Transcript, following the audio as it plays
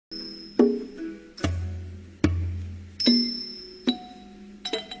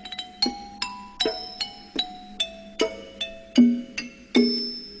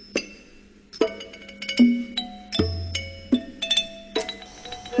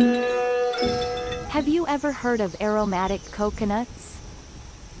Have you ever heard of aromatic coconuts?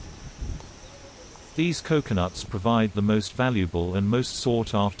 These coconuts provide the most valuable and most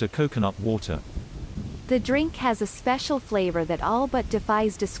sought-after coconut water. The drink has a special flavor that all but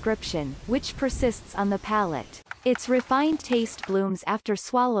defies description, which persists on the palate. Its refined taste blooms after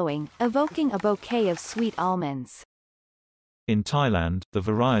swallowing, evoking a bouquet of sweet almonds. In Thailand, the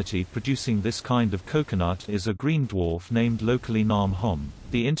variety producing this kind of coconut is a green dwarf named locally Nam Hom.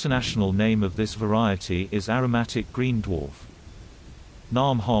 The international name of this variety is Aromatic green dwarf.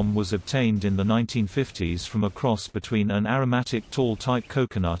 Nam Hom was obtained in the 1950s from a cross between an aromatic tall-type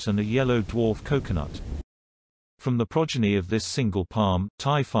coconut and a yellow dwarf coconut. From the progeny of this single palm,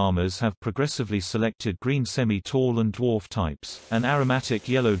 Thai farmers have progressively selected green semi-tall and dwarf types. An aromatic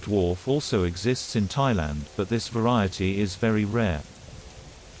yellow dwarf also exists in Thailand, but this variety is very rare.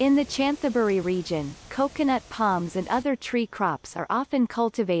 In the Ratchaburi region, coconut palms and other tree crops are often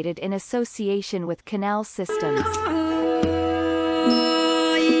cultivated in association with canal systems.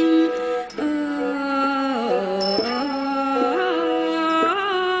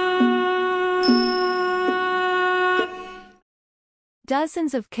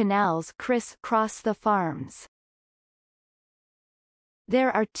 Dozens of canals criss-cross the farms.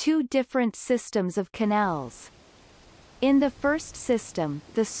 There are two different systems of canals. In the first system,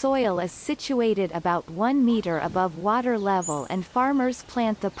 the soil is situated about 1 meter above water level and farmers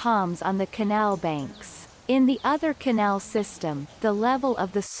plant the palms on the canal banks. In the other canal system, the level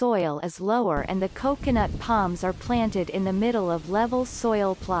of the soil is lower and the coconut palms are planted in the middle of level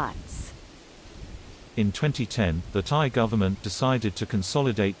soil plots. In 2010, the Thai government decided to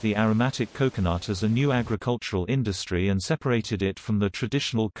consolidate the aromatic coconut as a new agricultural industry and separated it from the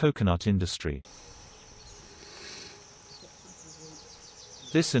traditional coconut industry.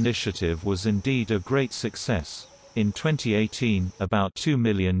 This initiative was indeed a great success. In 2018, about 2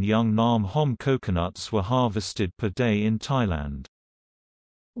 million young Nam Hom coconuts were harvested per day in Thailand.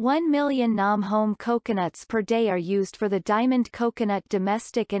 1 million Nam Hom coconuts per day are used for the diamond coconut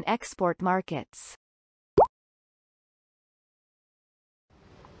domestic and export markets.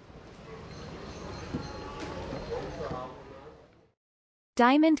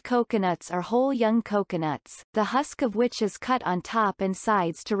 Diamond coconuts are whole young coconuts, the husk of which is cut on top and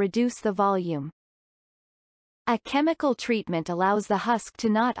sides to reduce the volume. A chemical treatment allows the husk to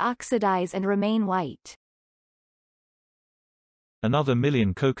not oxidize and remain white. Another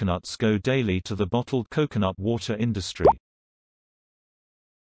million coconuts go daily to the bottled coconut water industry.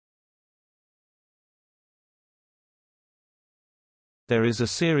 There is a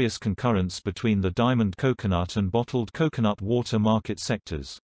serious concurrence between the diamond coconut and bottled coconut water market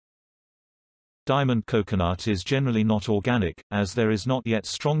sectors. Diamond coconut is generally not organic, as there is not yet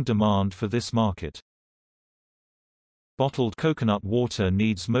strong demand for this market. Bottled coconut water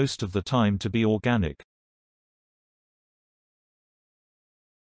needs most of the time to be organic.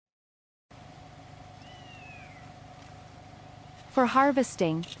 For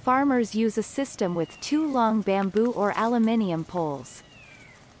harvesting, farmers use a system with 2 long bamboo or aluminium poles.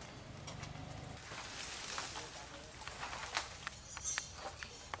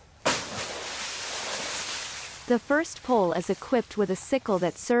 The first pole is equipped with a sickle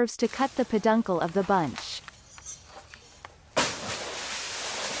that serves to cut the peduncle of the bunch.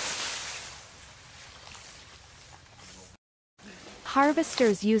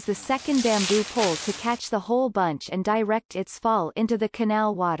 Harvesters use the second bamboo pole to catch the whole bunch and direct its fall into the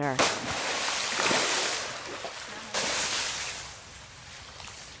canal water.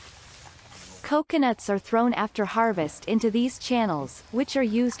 Coconuts are thrown after harvest into these channels, which are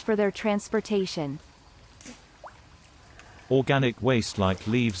used for their transportation. Organic waste like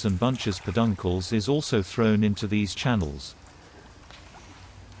leaves and bunches peduncles is also thrown into these channels.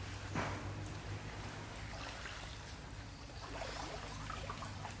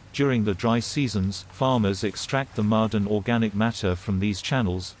 During the dry seasons, farmers extract the mud and organic matter from these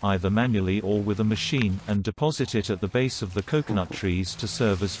channels, either manually or with a machine, and deposit it at the base of the coconut trees to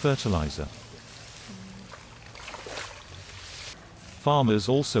serve as fertilizer. Farmers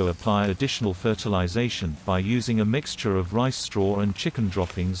also apply additional fertilization by using a mixture of rice straw and chicken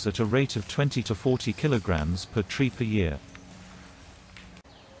droppings at a rate of 20 to 40 kilograms per tree per year.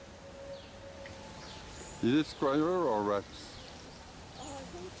 Is it squirrel or rats?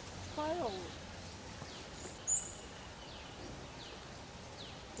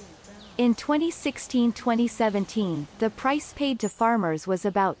 In 2016-2017, the price paid to farmers was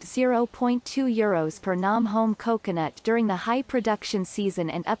about €0.2 per Nam Home coconut during the high production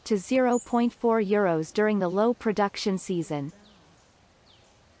season and up to €0.4 during the low production season.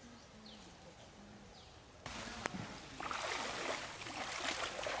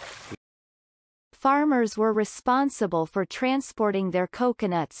 Farmers were responsible for transporting their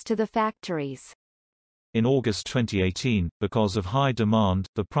coconuts to the factories. In August 2018, because of high demand,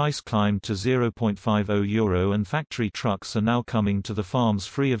 the price climbed to €0.50 and factory trucks are now coming to the farms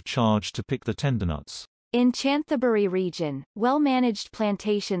free of charge to pick the tender nuts. In Ratchaburi region, well-managed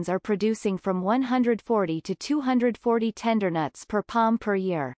plantations are producing from 140 to 240 tender nuts per palm per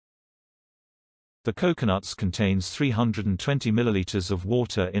year. The coconuts contains 320 milliliters of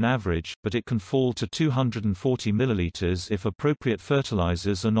water in average, but it can fall to 240 milliliters if appropriate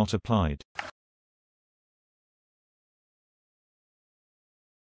fertilizers are not applied.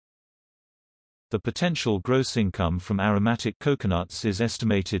 The potential gross income from aromatic coconuts is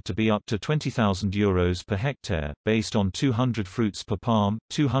estimated to be up to €20,000 per hectare, based on 200 fruits per palm,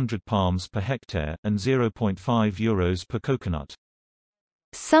 200 palms per hectare, and €0.5 per coconut.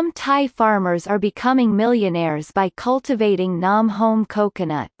 Some Thai farmers are becoming millionaires by cultivating Nam Home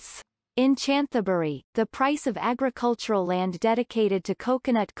coconuts. In Ratchaburi, the price of agricultural land dedicated to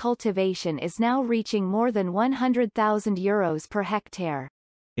coconut cultivation is now reaching more than €100,000 per hectare.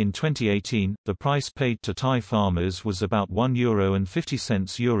 In 2018, the price paid to Thai farmers was about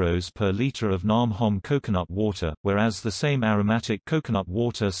 €1.50 per litre of Nam Hom coconut water, whereas the same aromatic coconut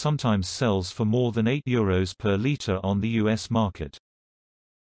water sometimes sells for more than €8 per litre on the US market.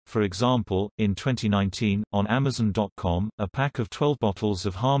 For example, in 2019, on Amazon.com, a pack of 12 bottles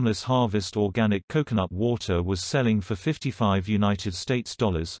of Harmless Harvest organic coconut water was selling for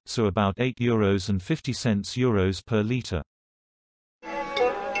 $55, so about €8.50 per litre.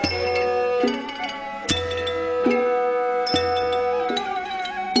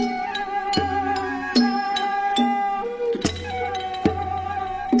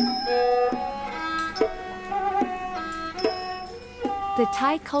 The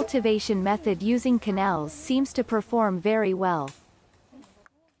Thai cultivation method using canals seems to perform very well.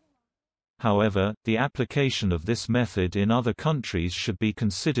 However, the application of this method in other countries should be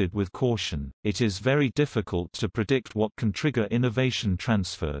considered with caution. It is very difficult to predict what can trigger innovation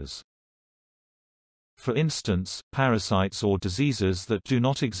transfers. For instance, parasites or diseases that do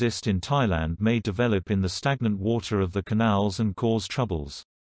not exist in Thailand may develop in the stagnant water of the canals and cause troubles.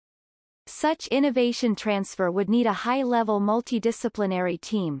 Such innovation transfer would need a high-level multidisciplinary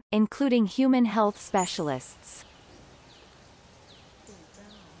team, including human health specialists.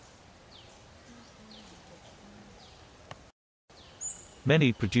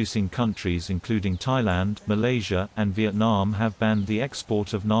 Many producing countries including Thailand, Malaysia, and Vietnam have banned the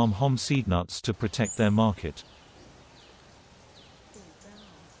export of Nam Hom seed nuts to protect their market.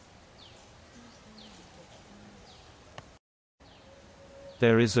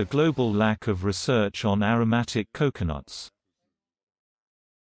 There is a global lack of research on aromatic coconuts.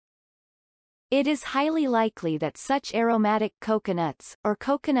 It is highly likely that such aromatic coconuts, or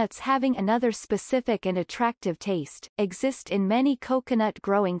coconuts having another specific and attractive taste, exist in many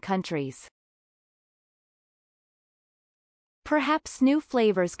coconut-growing countries. Perhaps new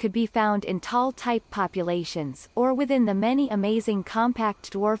flavors could be found in tall-type populations, or within the many amazing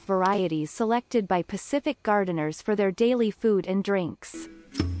compact dwarf varieties selected by Pacific gardeners for their daily food and drinks.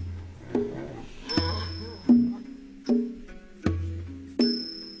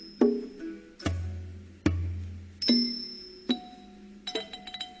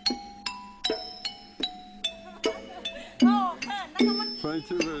 Thank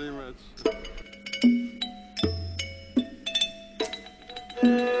you very much.